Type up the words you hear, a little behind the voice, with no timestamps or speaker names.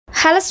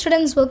Hello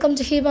students, welcome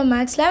to Hiba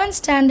Max 11th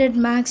Standard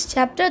Max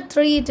Chapter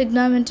 3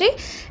 Trigonometry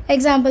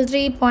Example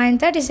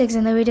 3.36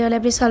 இந்த வீடியோவில்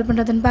எப்படி solve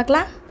பண்ணுறதுன்னு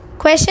பார்க்கலாம்.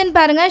 Question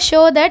பாருங்க,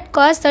 show that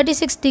cos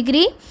 36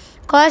 degree,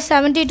 cos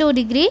 72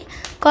 degree,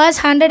 cos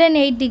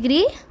 108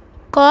 degree,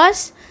 cos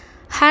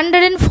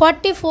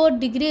 144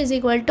 degree is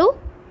equal to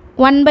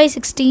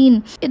 1/16.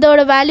 இதோட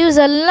values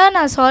எல்லாம்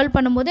நான் solve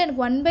பண்ணும்போது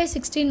எனக்கு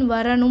 1/16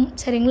 வரணும்.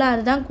 சரிங்களா,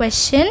 அதுதான்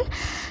கொஸ்டின்.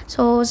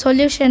 ஸோ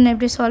சொல்யூஷன்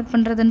எப்படி சால்வ்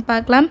பண்ணுறதுன்னு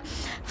பார்க்கலாம்.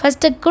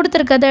 ஃபஸ்ட்டு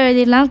கொடுத்துருக்கதை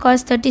எழுதிடலாம்.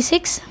 cos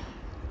 36,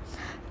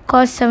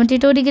 cos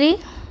 72 degree,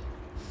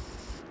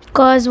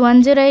 cos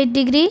 108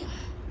 degree,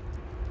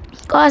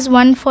 cos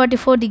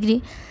 144 degree.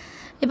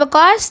 இப்போ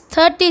cos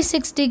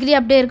 36 degree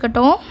அப்படியே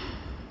இருக்கட்டும்.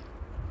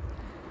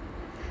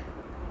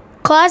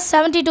 cos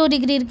 72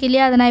 degree இருக்கு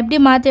இல்லையா, அதை நான் எப்படி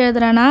மாற்றி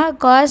எழுதுறேன்னா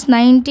cos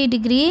 90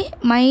 degree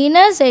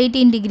minus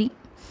 18 degree.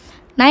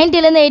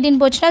 90லேருந்து 18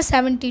 போச்சுன்னா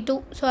 72.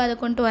 ஸோ அதை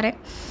கொண்டு வரேன்.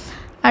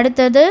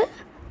 அடுத்தது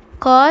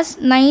cos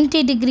 90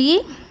 degree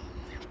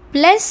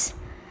plus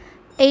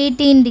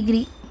 18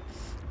 degree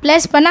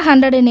plus பண்ணால்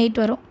 108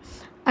 வரும்.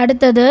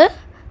 அடுத்தது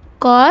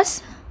cos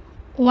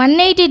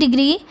 180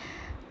 degree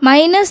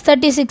minus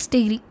 36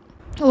 degree.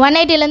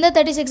 180லேருந்து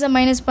 36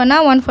 minus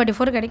பண்ணால்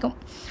 144 கிடைக்கும்.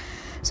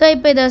 ஸோ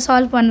இப்போ இதை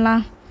சால்வ்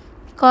பண்ணலாம்.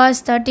 cos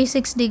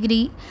 36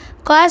 degree,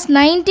 cos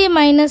 90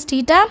 minus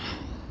theta,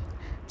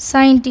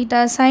 sin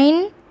theta, sin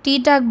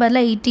theta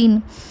பதிலாக 18.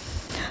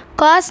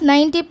 cos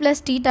 90 plus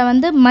theta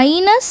வந்து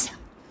minus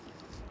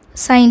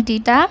sin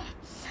theta,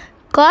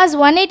 cos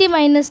 180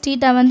 minus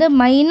theta வந்து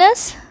minus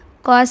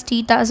cos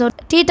theta. So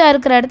theta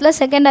இருக்கிற இடத்துல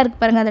செகண்டாக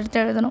இருக்குது பாருங்கள், அதை எடுத்து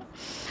எழுதணும்.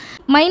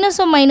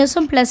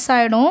 மைனஸும் ப்ளஸ்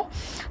ஆகிடும்.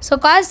 So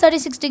cos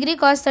 36 degree,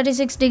 cos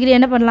 36 degree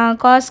என்ன பண்ணலாம்,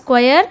 cos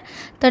ஸ்கொயர்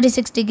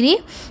 36 degree.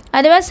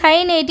 அதுவே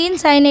sin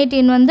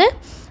 18 வந்து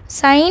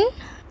sin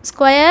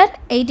ஸ்கொயர்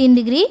 18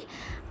 degree.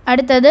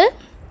 அடுத்தது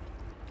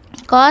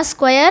cos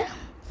ஸ்கொயர்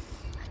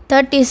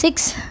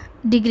 36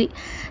 degree.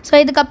 ஸோ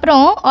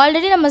இதுக்கப்புறம்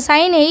ஆல்ரெடி நம்ம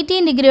sin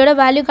 18 டிகிரியோட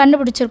வேல்யூ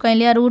கண்டுபிடிச்சிருக்கோம்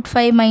இல்லையா,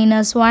 √5 -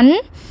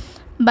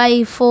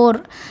 1/4.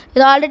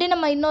 இது ஆல்ரெடி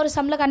நம்ம இன்னொரு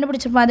சம்மில்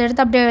கண்டுபிடிச்சிருப்போம், அதை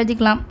எடுத்து அப்படியே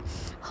எழுதிக்கலாம்,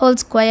 ஹோல்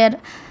ஸ்கொயர்.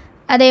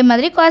 அதே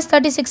மாதிரி cos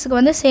 36க்கு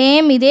வந்து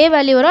சேம் இதே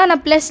வேல்யூ வரும்,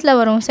 ஆனால் ப்ளஸில்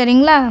வரும்.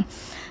 சரிங்களா,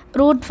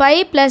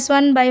 √5 +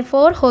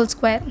 1/4 ஹோல்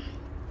ஸ்கொயர்.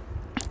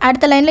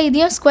 அடுத்த லைனில்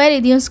இதையும் ஸ்கொயர்.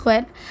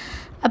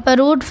 அப்போ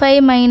 √5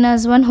 -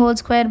 1 ஹோல்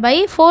ஸ்கொயர் பை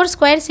 4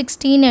 ஸ்கொயர்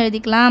 16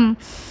 எழுதிக்கலாம்.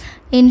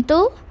 Into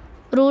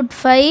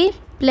 √5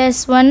 +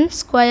 1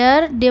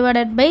 square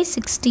divided by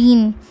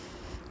 16.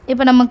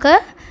 இப்போ நமக்கு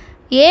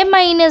a -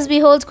 b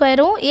whole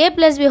ஸ்கொயரும் a +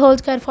 b whole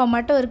square form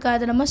மட்டும் இருக்குது,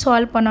 அதை நம்ம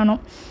சால்வ்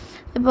பண்ணணும்.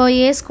 இப்போது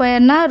a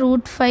ஸ்கொயர்னா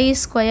 √5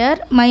 square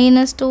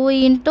 -2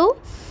 into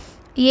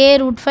a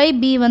 √5,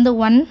 b வந்து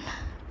 1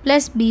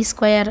 + b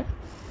ஸ்கொயர்.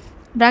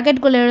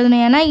 ப்ராக்கெட்குள்ளே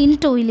எழுதணும், ஏன்னா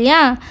இன்ட்டு இல்லையா,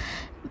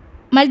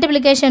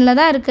 மல்டிப்ளிகேஷனில்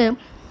தான் இருக்குது.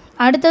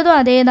 அடுத்ததும்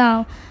அதே தான்,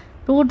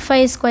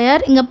 √5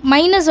 ஸ்கொயர், இங்கே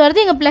மைனஸ் வருது,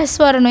 இங்கே ப்ளஸ்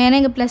வரணும், ஏன்னா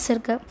இங்கே ப்ளஸ்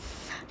இருக்குது.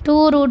 2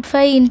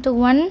 √5 ×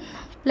 1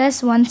 +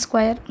 1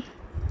 ஸ்கொயர்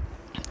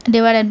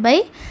டிவைடட் பை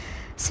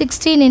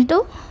 16 ×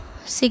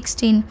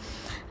 16.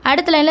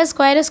 அடுத்த லைனில்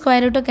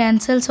square route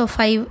cancel. So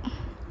 5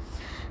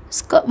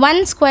 1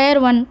 square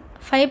 1,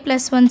 5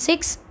 + 1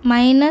 6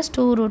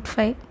 -2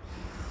 √5.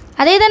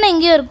 அதே தானே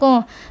இங்கேயும்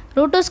இருக்கும்,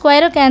 √2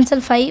 ஸ்கொயரும்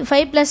cancel, 5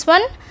 +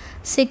 1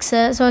 6.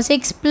 So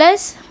 6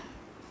 +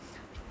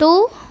 2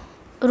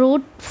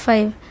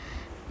 √5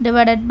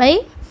 divided by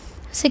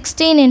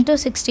 16 ×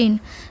 16.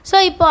 So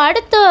இப்போ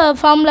அடுத்த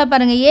ஃபார்முலா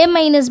பாருங்கள், a - b ×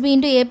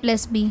 a +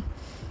 b.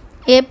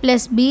 a +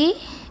 b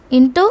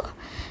into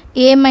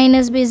a -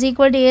 b is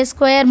equal to a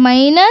square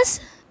minus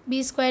b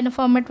ஸ்கொயர்னு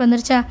ஃபார்மேட்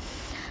வந்துருச்சா.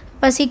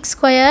 இப்போ 6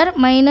 square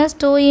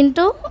 -2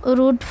 into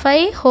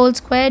 √5 whole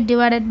square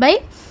divided by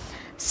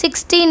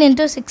 16 ×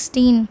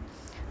 16.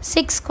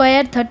 6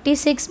 square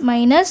 36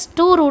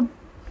 -2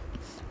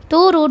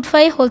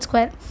 √5 whole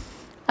square.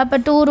 அப்போ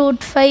 2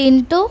 √5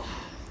 into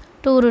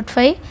 2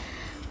 √5,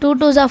 2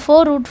 2s are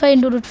 4, √5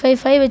 × √5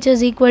 5, which is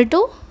equal to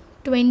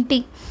 20.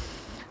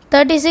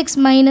 36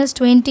 -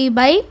 20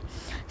 by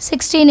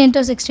 16 ×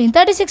 16.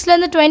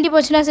 36லேருந்து 20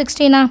 போச்சுன்னா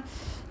 16.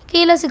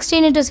 கீழே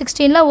 16 ×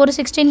 16ல் ஒரு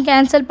 16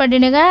 cancel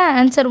பண்ணிடுங்க,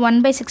 answer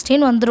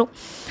 1/16 வந்துடும்.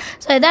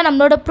 So இதான்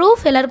நம்மளோட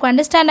ப்ரூஃப். எல்லாருக்கும்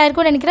அண்டர்ஸ்டாண்ட்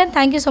ஆகிருக்கும்னு நினைக்கிறேன்.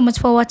 தேங்க்யூ ஸோ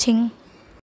மச் ஃபார் வாட்சிங்.